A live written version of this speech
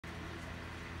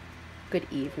Good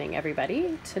evening,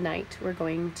 everybody. Tonight we're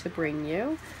going to bring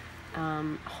you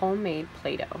homemade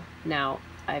Play-Doh. Now,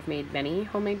 I've made many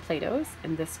homemade Play-Dohs,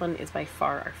 and this one is by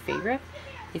far our favorite.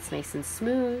 It's nice and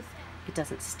smooth, it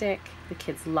doesn't stick, the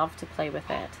kids love to play with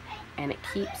it, and it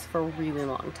keeps for a really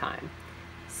long time.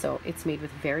 So it's made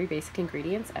with very basic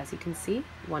ingredients, as you can see.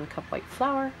 1 cup white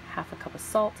flour, half a cup of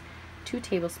salt, 2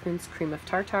 tablespoons cream of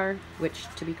tartar,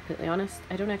 which, to be completely honest,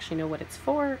 I don't actually know what it's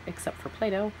for, except for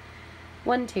Play-Doh.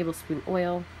 1 tablespoon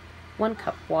oil, 1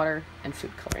 cup water, and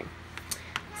food coloring.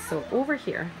 So over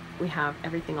here, we have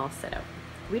everything all set out.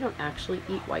 We don't actually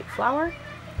eat white flour.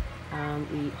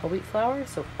 We eat whole wheat flour,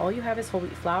 so if all you have is whole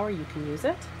wheat flour, you can use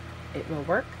it. It will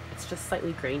work. It's just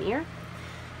slightly grainier.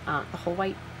 The whole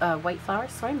white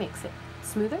flour, makes it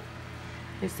smoother.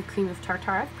 There's the cream of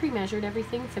tartar. I've pre-measured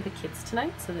everything for the kids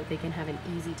tonight so that they can have an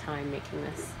easy time making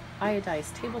this.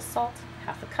 Iodized table salt,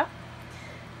 half a cup.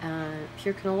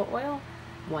 Pure canola oil,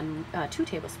 2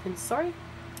 tablespoons, sorry.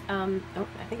 I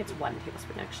think it's 1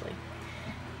 tablespoon actually.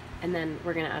 And then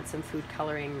we're gonna add some food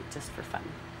coloring just for fun.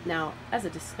 Now, as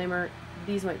a disclaimer,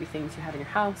 these might be things you have in your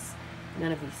house.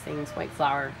 None of these things, white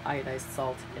flour, iodized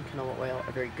salt, and canola oil,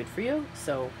 are very good for you.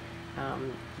 So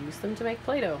use them to make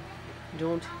Play-Doh.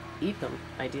 Don't eat them,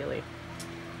 ideally.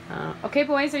 Okay,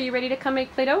 boys, are you ready to come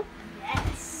make Play-Doh?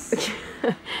 Yes.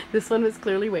 This one was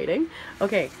clearly waiting.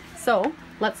 Okay, so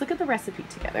let's look at the recipe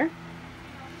together.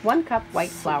 1 cup white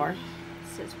flour.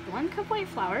 It says 1 cup white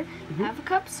flour, half a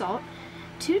cup salt,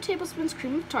 2 tablespoons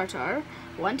cream of tartar,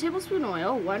 1 tablespoon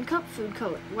oil, 1 cup food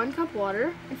color, 1 cup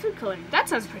water, and food coloring. That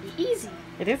sounds pretty easy.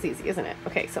 It is easy, isn't it?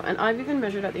 Okay, so, and I've even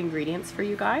measured out the ingredients for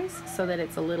you guys so that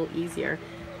it's a little easier.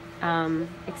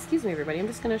 Excuse me, everybody. I'm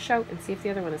just going to shout and see if the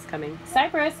other one is coming.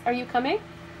 Cypress, are you coming?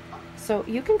 So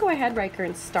you can go ahead, Riker,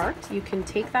 and start. You can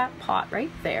take that pot right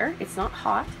there. It's not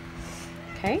hot.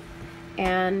 Okay?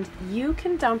 And you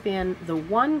can dump in the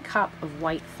 1 cup of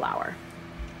white flour.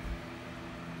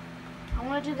 I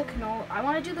want to do the canola. I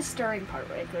want to do the stirring part,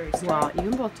 right? Well, you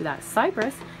can both do that.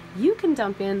 Cypress, you can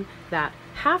dump in that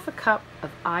half a cup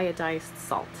of iodized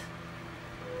salt.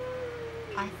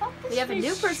 I thought we have a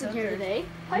new person here today,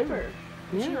 Piper.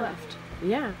 Yeah. She left.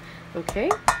 Yeah. Okay.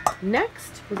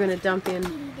 Next, we're going to dump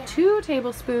in 2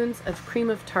 tablespoons of cream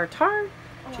of tartar.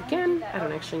 Which again, I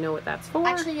don't actually know what that's for.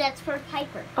 Actually, that's for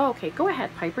Piper. Oh, okay, go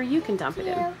ahead, Piper. You can dump it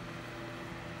in.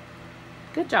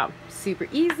 Good job. Super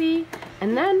easy.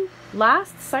 And then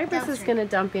last, Cypress is going to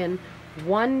dump in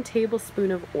 1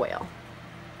 tablespoon of oil.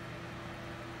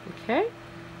 Okay.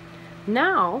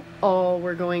 Now, all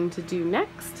we're going to do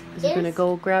next is we're going to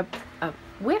go grab a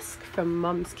whisk from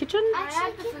Mom's kitchen. I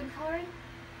add the food coloring?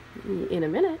 In a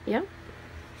minute, yeah.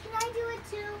 Can I do it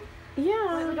too?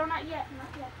 Yeah. Wait, we don't, not yet. Not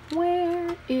yet. Where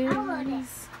I'll load it.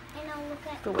 is And I'll look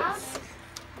at the whisk?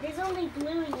 There's only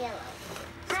blue and yellow.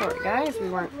 Sorry guys, we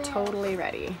weren't totally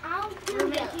ready. I'll do We're it.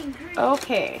 making green.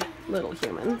 Okay, little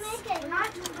humans. We're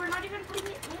not even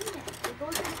putting it in there. It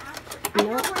goes in after. You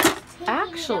know,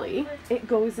 actually, it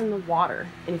goes in the water.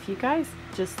 And if you guys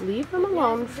just leave them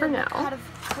alone for now.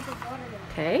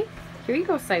 Okay, here you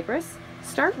go, Cypress.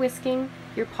 Start whisking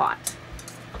your pot.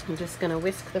 I'm just going to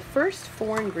whisk the first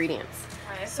 4 ingredients.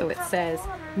 So it says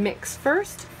mix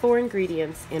first 4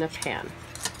 ingredients in a pan.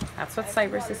 That's what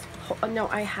Cypress is. Oh, no,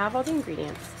 I have all the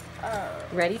ingredients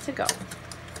ready to go.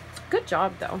 Good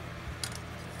job, though.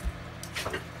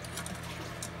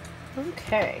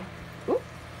 Okay. Ooh,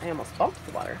 I almost bumped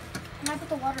the water. Can I put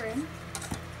the water in?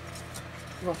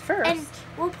 Well, first. And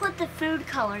we'll put the food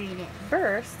coloring in.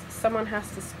 First, someone has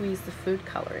to squeeze the food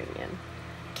coloring in.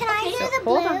 Can I do the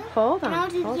hold blue? on, hold on. And I'll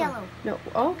do hold yellow. on. No,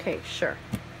 okay, sure.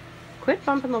 Quit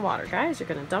bumping the water, guys. You're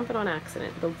gonna dump it on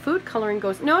accident. The food coloring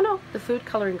goes, no, the food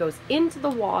coloring goes into the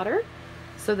water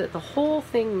so that the whole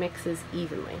thing mixes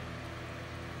evenly.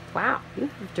 Wow, you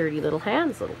have dirty little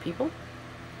hands, little people.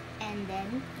 And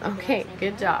then. Okay,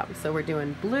 good job. So we're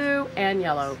doing blue and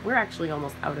yellow. We're actually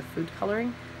almost out of food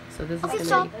coloring. So this is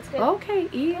gonna be, okay,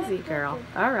 easy girl.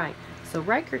 All right, so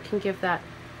Riker can give that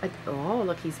oh,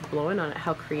 look, he's blowing on it.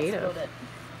 How creative.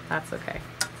 That's okay.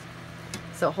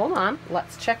 So hold on.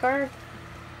 Let's check our...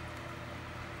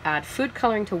 Add food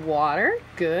coloring to water.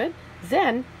 Good.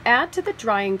 Then add to the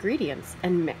dry ingredients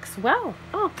and mix well.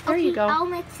 Oh, there you go. I'll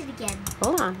mix it again.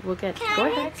 Hold on. We'll get... Go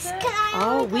ahead.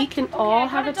 Oh, we can all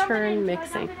have a turn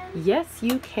mixing. Yes,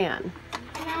 you can.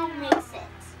 And I'll mix it.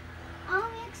 I'll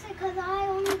mix it because I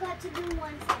only got to do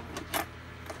one thing.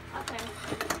 Okay.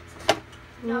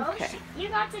 No, Okay. you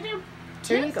got to do Here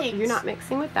two you go. things. You're not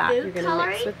mixing with that. Food You're going to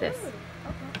mix coloring? with this.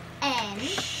 And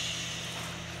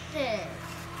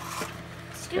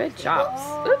this. Good job.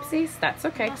 Oopsies, that's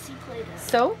okay. Messy Play-Doh.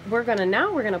 So we're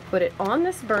gonna put it on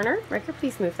this burner. Riker,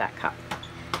 please move that cup.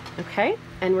 Okay,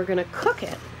 and we're gonna cook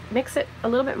it. Mix it a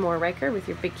little bit more, Riker, with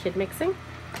your big kid mixing.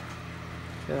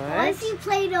 Good. Messy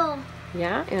Play-Doh.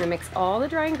 Yeah, I'm gonna mix all the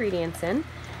dry ingredients in,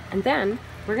 and then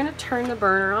we're gonna turn the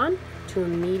burner on to a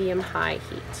medium-high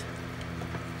heat.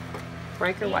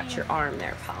 Riker, watch your arm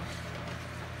there, pal.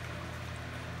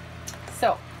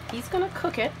 So he's gonna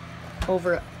cook it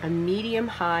over a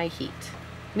medium-high heat,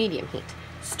 medium heat,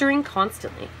 stirring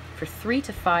constantly for 3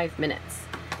 to 5 minutes.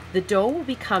 The dough will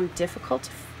become difficult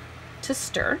to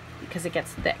stir because it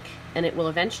gets thick, and it will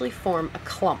eventually form a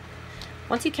clump.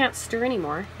 Once you can't stir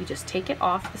anymore, you just take it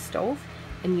off the stove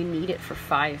and you knead it for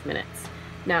 5 minutes.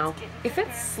 Now, if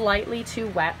it's slightly too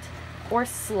wet or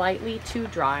slightly too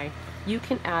dry, you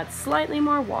can add slightly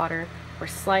more water or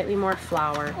slightly more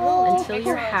flour until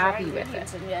you're happy with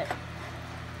it.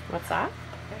 What's that?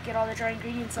 Get all the dry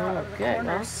ingredients out of the good.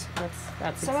 corners. Well,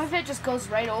 that's Some of it just goes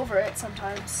right over it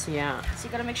sometimes. yeah. So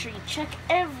you gotta make sure you check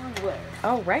everywhere.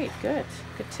 Oh, right. Good.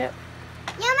 Good tip.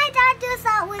 Yeah, my dad does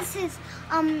that with his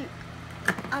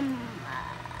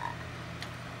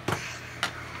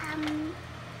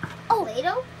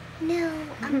Play-Doh? No,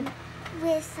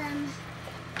 with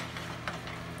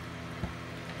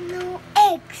no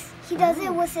eggs. He does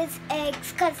it with his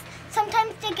eggs because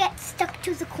sometimes they get stuck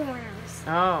to the corners.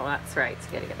 Oh, that's right. So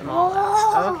you gotta get them all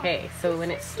out. Okay. So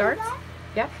when it starts,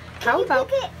 yeah. How about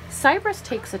Cypress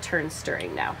takes a turn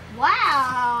stirring now?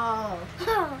 Wow.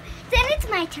 Oh, then it's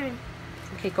my turn.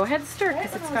 Okay, go ahead and stir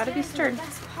because it's got to be stirred.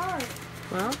 That's hard.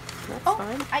 Well, that's Oh,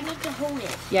 fine. I need to hold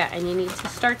it. Yeah, and you need to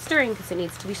start stirring because it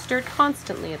needs to be stirred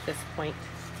constantly at this point.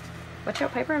 Watch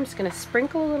out, Piper. I'm just going to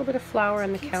sprinkle a little bit of flour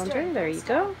on the counter. stirring, There don't you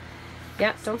stop. go.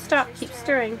 Yeah, don't stop. Keep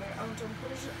stirring.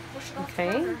 Push it off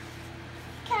Okay. the burner.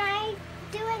 Can I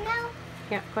do it now?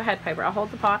 Yeah, go ahead, Piper. I'll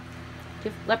hold the pot.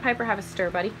 Let Piper have a stir,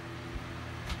 buddy.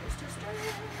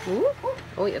 Ooh.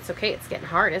 Oh, it's okay. It's getting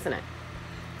hard, isn't it?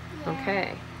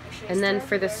 Okay. And then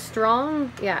for the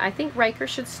strong, yeah, I think Riker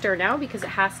should stir now because it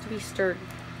has to be stirred.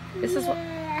 This is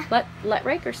what, let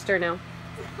Riker stir now.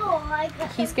 Oh, I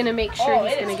got He's going to make sure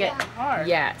he's going to get, hard.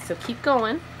 yeah, so keep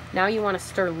going. Now you want to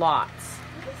stir lots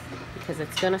because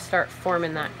it's going to start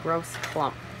forming that gross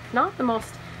clump. Not the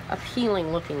most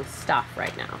appealing looking stuff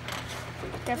right now.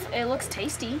 It looks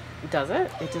tasty. Does it?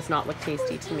 It does not look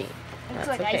tasty to me. It That's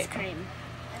looks like okay. ice cream.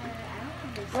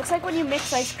 Looks like when you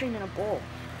mix ice cream in a bowl.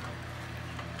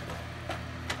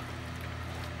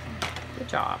 Good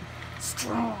job.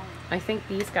 Strong. I think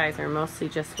these guys are mostly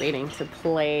just waiting to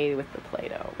play with the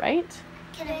Play-Doh, right?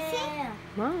 Can I see?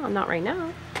 Well, not right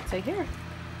now. So here.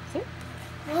 See?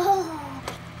 Oh.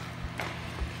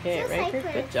 Okay, So Riker,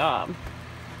 Cypress. good job.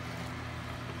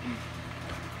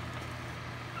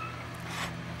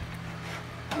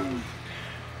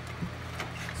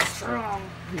 Strong.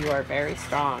 You are very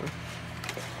strong.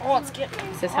 Oh, it's getting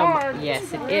This is hard. how. Yes,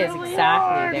 It's it is really exactly.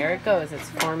 hard. There it goes. It's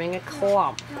forming a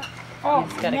clump. Oh, You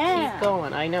just gotta man. keep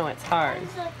going. I know it's hard.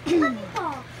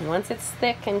 And once it's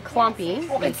thick and clumpy,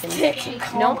 Oh, you it's can. thick and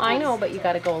clumpy. No, I know, but you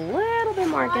gotta go a little bit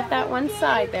more. Get that one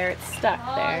side there. It's stuck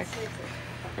there.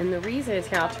 And the reason is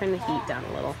here. I'll turn the heat down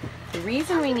a little. The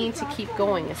reason we need to keep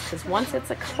going is because once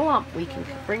it's a clump, we can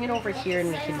bring it over here and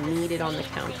we can knead it on the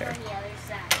counter.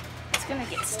 It's gonna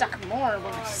get stuck more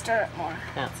when we stir it more.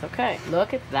 That's okay.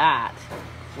 Look at that.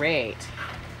 Great.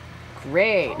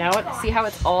 Great. Now see how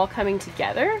it's all coming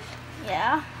together?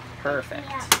 Yeah. Perfect.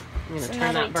 I'm going to So turn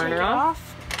now that we burner take it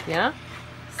off. Yeah.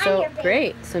 So your baby.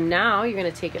 great. So now you're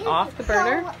going to take it off the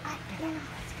burner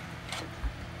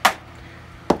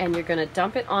and you're going to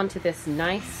dump it onto this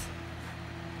nice,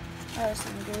 Oh, there's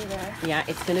some glue there. yeah,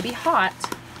 it's going to be hot.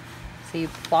 So you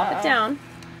plop it down.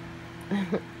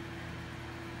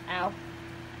 Ow.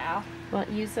 Ow. Well,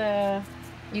 use a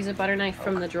butter knife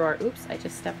from the drawer. Oops, I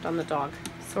just stepped on the dog.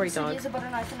 Sorry, So dog. use a butter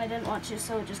knife and I didn't want to,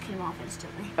 so it just came off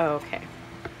instantly. Okay.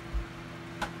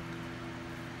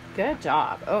 Good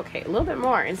job. Okay, a little bit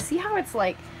more. And see how it's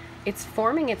like, it's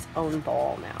forming its own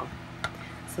ball now.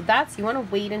 So that's, you want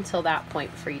to wait until that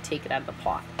point before you take it out of the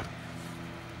pot.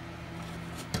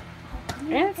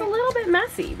 And it's a little bit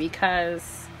messy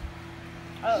because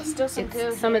Oh, still some it's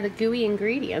goo. some of the gooey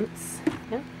ingredients.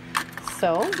 Yeah.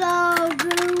 So, So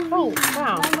good. oh,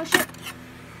 wow. Can I mush it?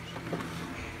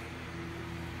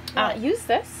 Use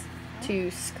this to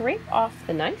scrape off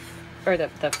the knife, or the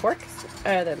fork,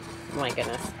 my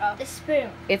goodness. The spoon.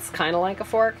 It's kind of like a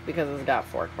fork because it's got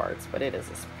fork parts, but it is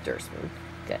a stir spoon.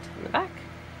 Good, in the back.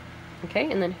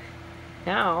 Okay, and then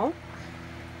now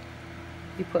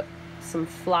you put some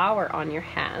flour on your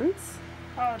hands,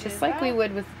 Oh, just like we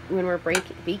would with when we're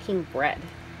baking bread.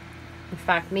 In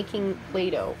fact, making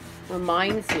Play-Doh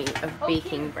reminds me of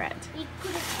baking bread. You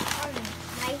put it on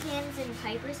my hands and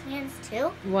Piper's hands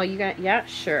too. Well, you got, yeah,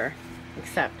 sure.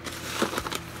 Except,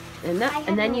 and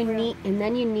then you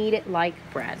knead it like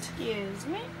bread. Excuse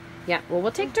me? Yeah, well,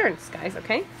 we'll take turns, guys,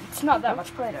 okay? It's not that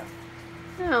much Play-Doh.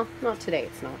 No, not today,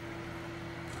 it's not.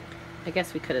 I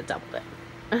guess we could have doubled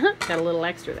it. Got a little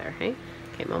extra there, hey?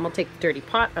 Okay, Mom will take the dirty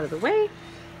pot out of the way.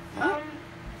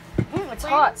 It's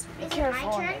hot. Be Is it careful.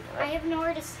 my turn? I have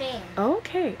nowhere to stand.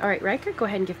 Okay, all right, Riker, go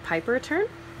ahead and give Piper a turn.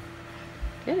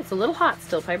 Good, it's a little hot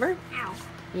still, Piper. Ow.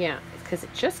 Yeah, it's because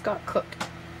it just got cooked.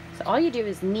 So all you do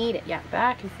is knead it, yeah,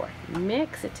 back and forth.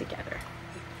 Mix it together.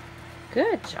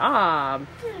 Good job.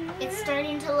 It's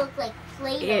starting to look like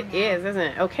Play-Doh It now. is, isn't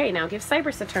it? Okay, now give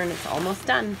Cypress a turn. It's almost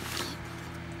done.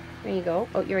 There you go.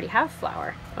 Oh, you already have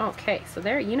flour. Okay, so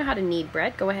there, you know how to knead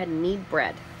bread. Go ahead and knead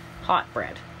bread. Hot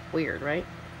bread. Weird, right?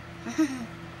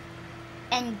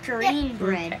 And green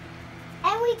bread. Okay.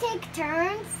 And we take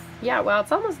turns. Yeah, well,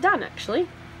 it's almost done, actually.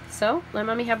 So, let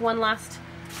Mommy have one last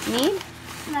knead.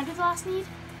 Can I do the last knead?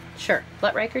 Sure.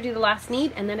 Let Riker do the last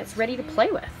knead, and then it's ready to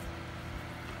play with.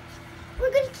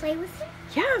 We're going to play with it.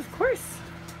 Yeah, of course.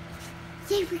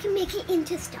 Yeah, we can make it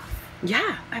into stuff.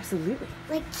 Yeah, absolutely.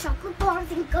 Like chocolate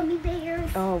bars and gummy bears.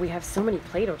 Oh, we have so many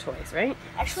Play-Doh toys, right?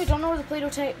 Actually, don't know where the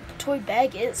Play-Doh toy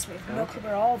bag is. We have no clue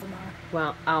where all of them are.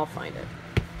 Well, I'll find it.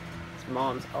 'Cause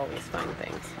Moms always find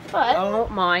things. But Oh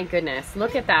my goodness.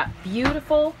 Look at that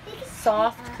beautiful,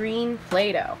 soft green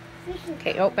Play-Doh.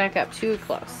 Okay, oh, back up too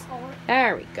close.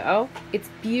 There we go. It's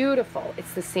beautiful.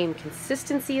 It's the same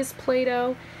consistency as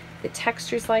Play-Doh. The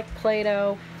texture's like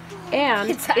Play-Doh. And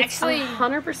It's it's actually-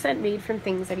 100% made from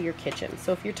things out of your kitchen.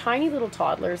 So if your tiny little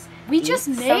toddlers we eat just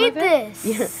some made of it- this.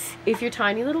 Yeah, if your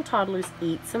tiny little toddlers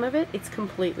eat some of it, it's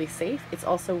completely safe. It's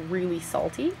also really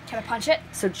salty. Can I punch it?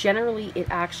 So generally, it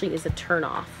actually is a turn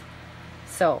off.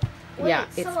 So, yeah, Wait,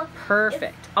 it's so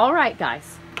perfect. All right,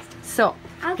 guys. So,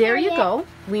 I'll there carry you it. go.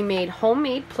 We made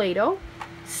homemade Play-Doh.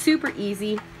 Super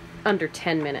easy, under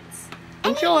 10 minutes.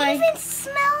 And Enjoy. it even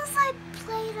smells like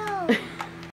Play-Doh.